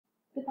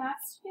The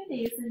past few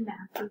days in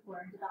math we've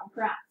learned about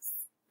graphs.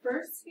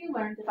 First we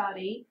learned about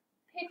a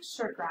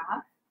picture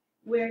graph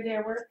where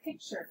there were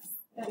pictures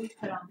that we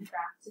put on the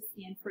graph to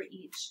stand for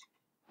each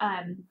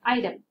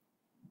item.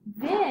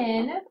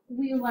 Then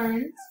we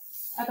learned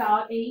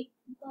about a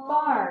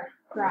bar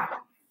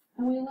graph,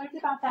 and we learned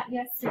about that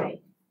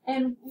yesterday.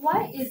 And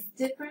what is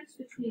different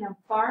between a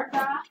bar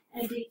graph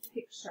and a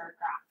picture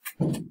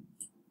graph?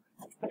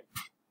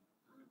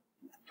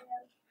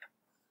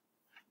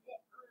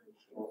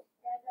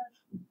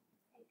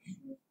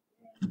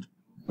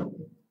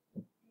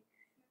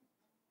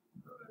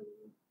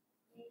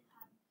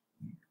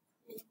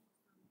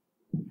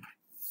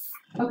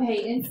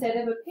 Okay, instead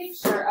of a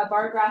picture, a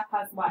bar graph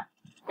has what?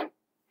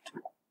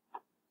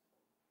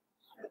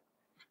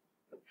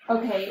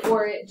 Okay,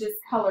 or it just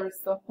colors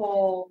the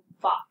whole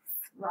box,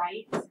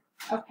 right?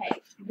 Okay,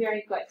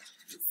 very good.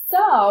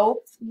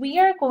 So we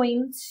are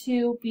going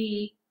to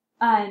be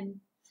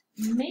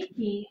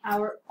making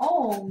our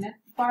own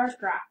bar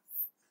graph.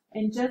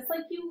 And just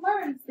like you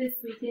learned this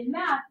week in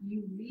math,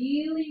 you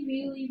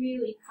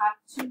really have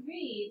to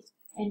read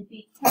and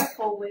be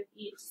careful with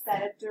each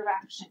set of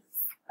directions.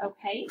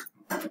 Okay?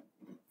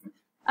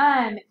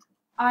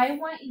 I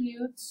want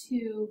you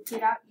to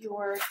get out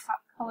your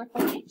top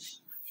colorful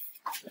page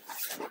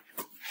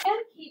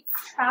and keep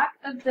track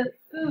of the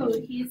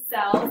food he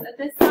sells at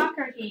the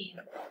soccer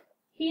game.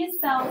 He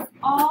sells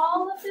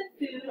all of the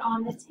food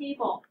on the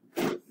table.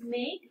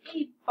 Make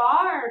a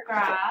bar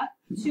graph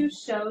to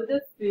show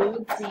the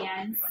food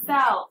Dan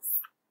sells.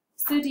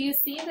 So do you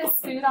see this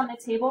food on the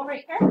table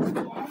right here?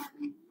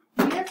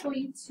 We are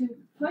going to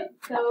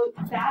put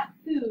that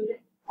food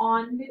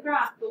on the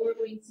graph, but we're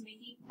going to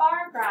make a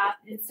bar graph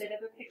instead of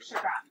a picture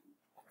graph.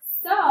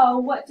 So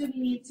what do we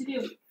need to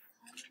do?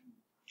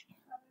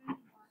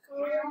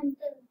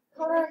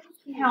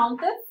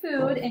 Count the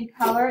food and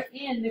color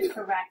in the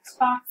correct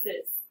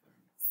boxes.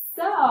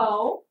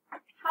 So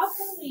how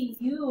can we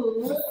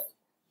use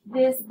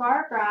this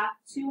bar graph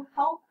to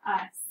help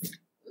us?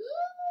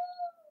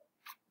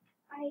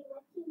 By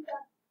looking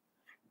up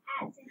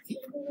at the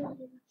table and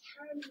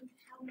determining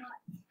how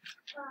much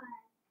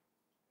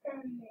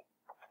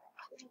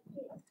if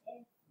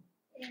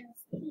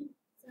there's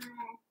pizza,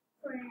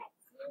 for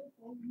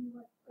example, you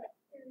would put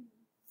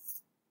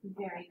 3.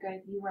 Very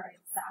good, you are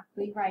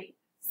exactly right.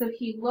 So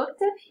he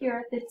looked up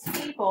here at the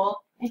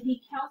table and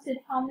he counted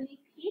how many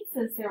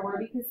pizzas there were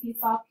because he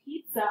saw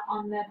pizza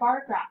on the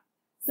bar graph.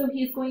 So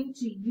he's going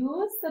to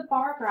use the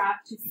bar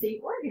graph to stay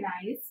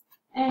organized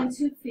and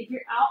to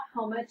figure out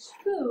how much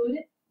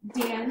food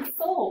Dan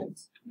sold.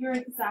 You're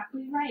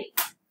exactly right.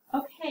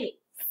 Okay,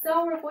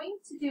 so we're going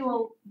to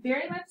do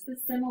very much the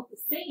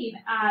same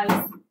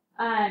as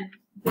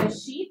the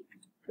sheep.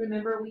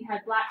 Remember we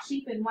had black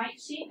sheep and white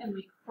sheep and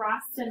we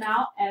crossed them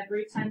out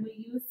every time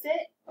we used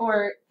it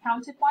or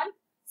counted one.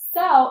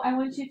 So I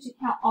want you to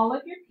count all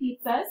of your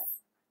pizzas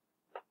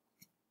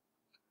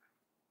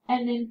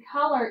and then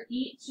color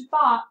each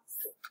box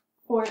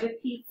for the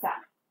pizza.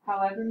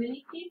 However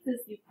many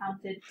pizzas you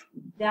counted,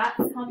 that's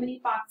how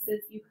many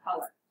boxes you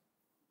color.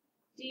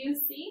 Do you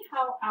see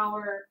how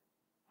our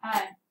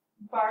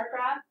bar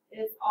graph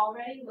is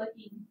already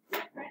looking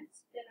different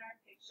than our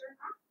picture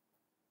graph?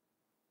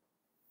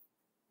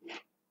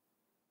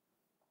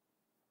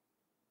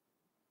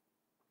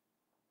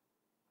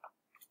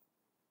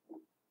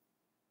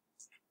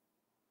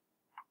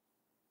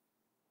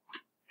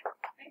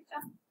 Great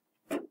job.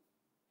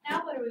 Now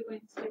what are we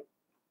going to do?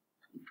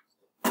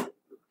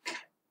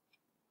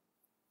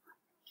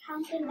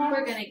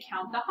 We're going to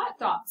count the hot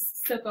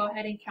dogs. So go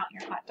ahead and count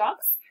your hot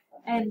dogs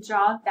and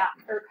draw that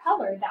or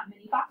color that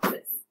many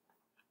boxes.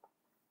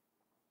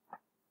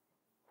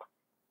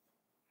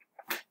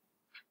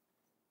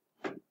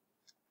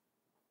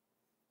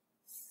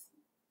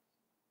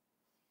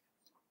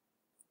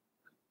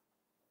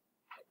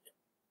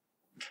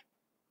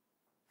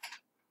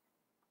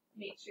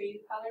 Make sure you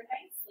color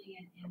nicely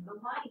and in the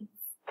lines.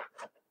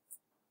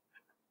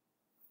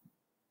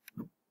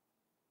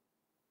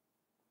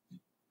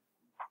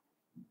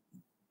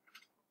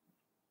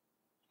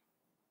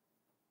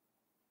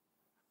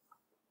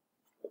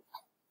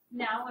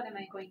 Now what am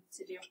I going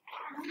to do?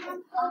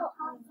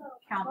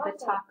 Count the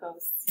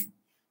tacos.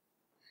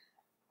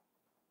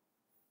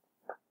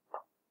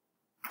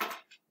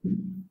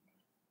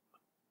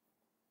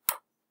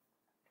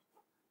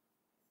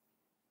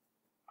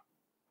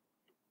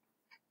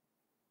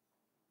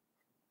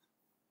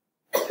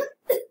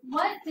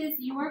 What does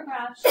your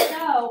graph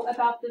show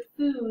about the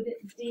food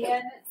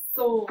Dan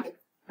sold?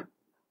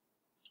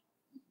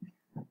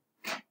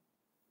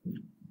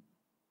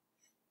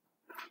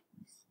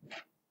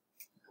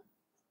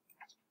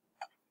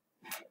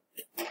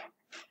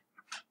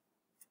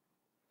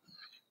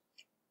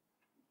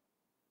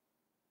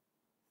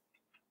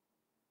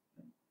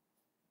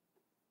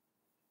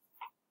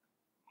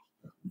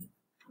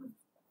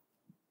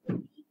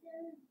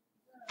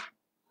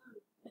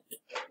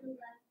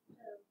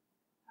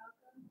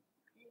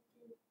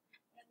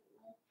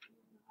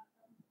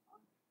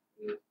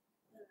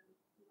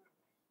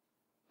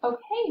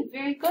 Okay,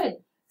 very good.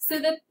 So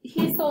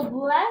he sold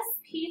less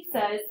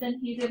pizzas than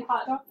he did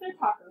hot dogs or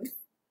tacos,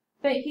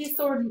 but he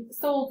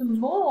sold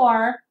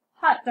more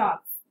hot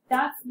dogs.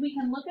 We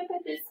can look up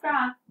at this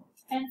graph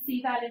and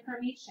see that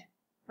information,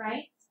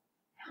 right?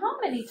 How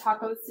many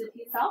tacos did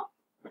he sell?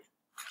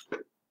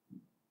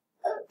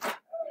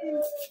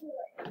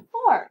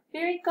 4.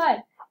 Very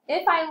good.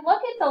 If I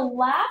look at the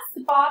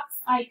last box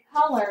I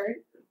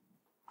colored,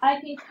 I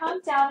can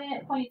count down and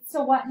it points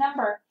to what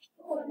number?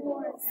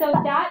 4. So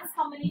that's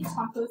how many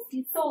tacos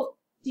he sold.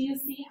 Do you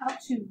see how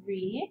to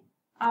read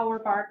our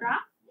bar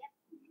graph?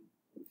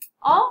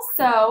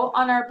 Also,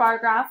 on our bar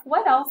graph,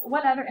 what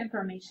other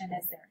information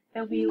is there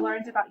that we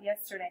learned about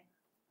yesterday?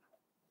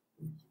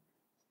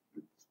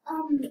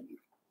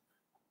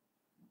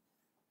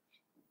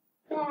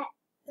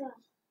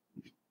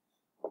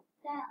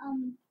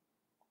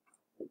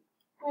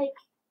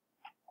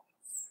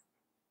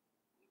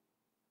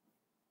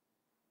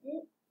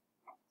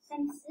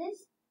 Since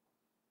this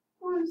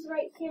one's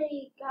right here,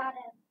 you gotta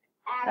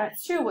add.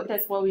 That's true.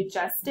 That's what we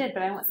just did,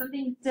 but I want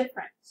something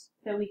different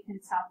that we can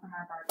tell from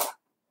our bar graph.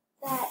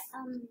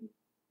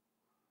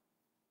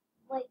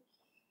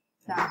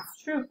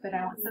 That's true, but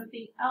I want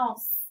something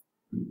else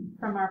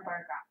from our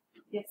bar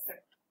graph. Yes, sir.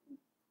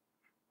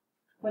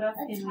 What else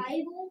can we?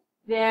 Title?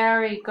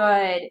 Very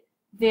good.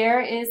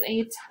 There is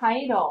a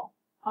title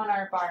on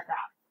our bar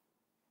graph.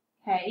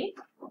 Okay.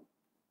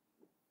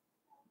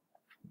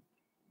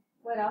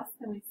 What else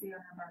can we see on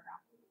our bar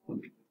graph?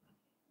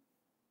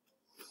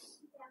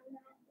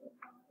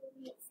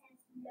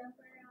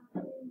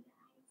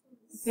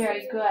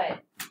 Very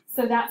good.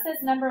 So that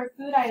says number of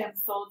food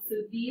items sold. So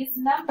these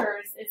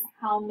numbers is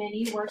how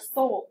many were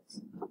sold.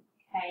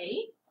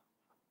 Okay.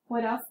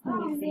 What else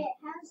can we see? It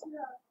has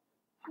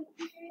the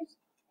pictures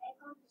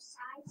on the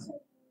side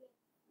so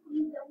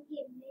you don't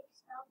get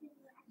mixed up in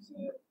the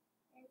accident.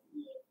 And if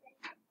you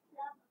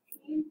have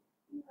a pin,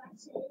 you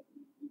accidentally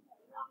use the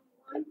wrong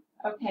one.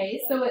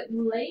 Okay, so it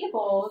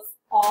labels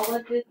all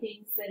of the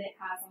things that it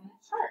has on the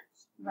chart,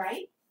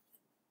 right?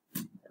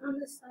 On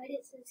the side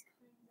it says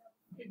kind of.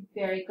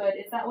 Very good.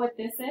 Is that what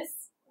this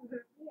is?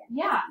 Mm-hmm.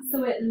 Yeah,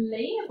 so it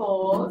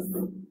labels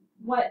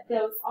what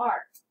those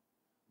are.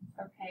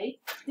 Okay.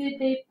 Did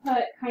they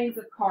put kinds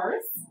of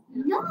cars?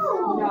 No!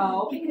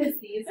 No, because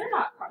these are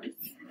not cars.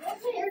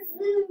 They're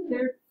food.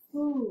 They're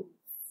foods.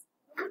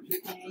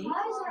 Okay.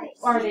 Cars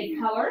Are they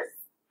colors?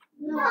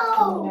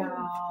 No.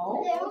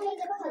 No. They're only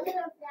the color of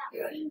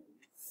that food.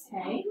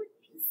 Okay.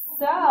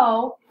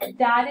 So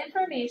that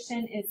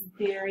information is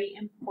very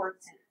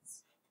important.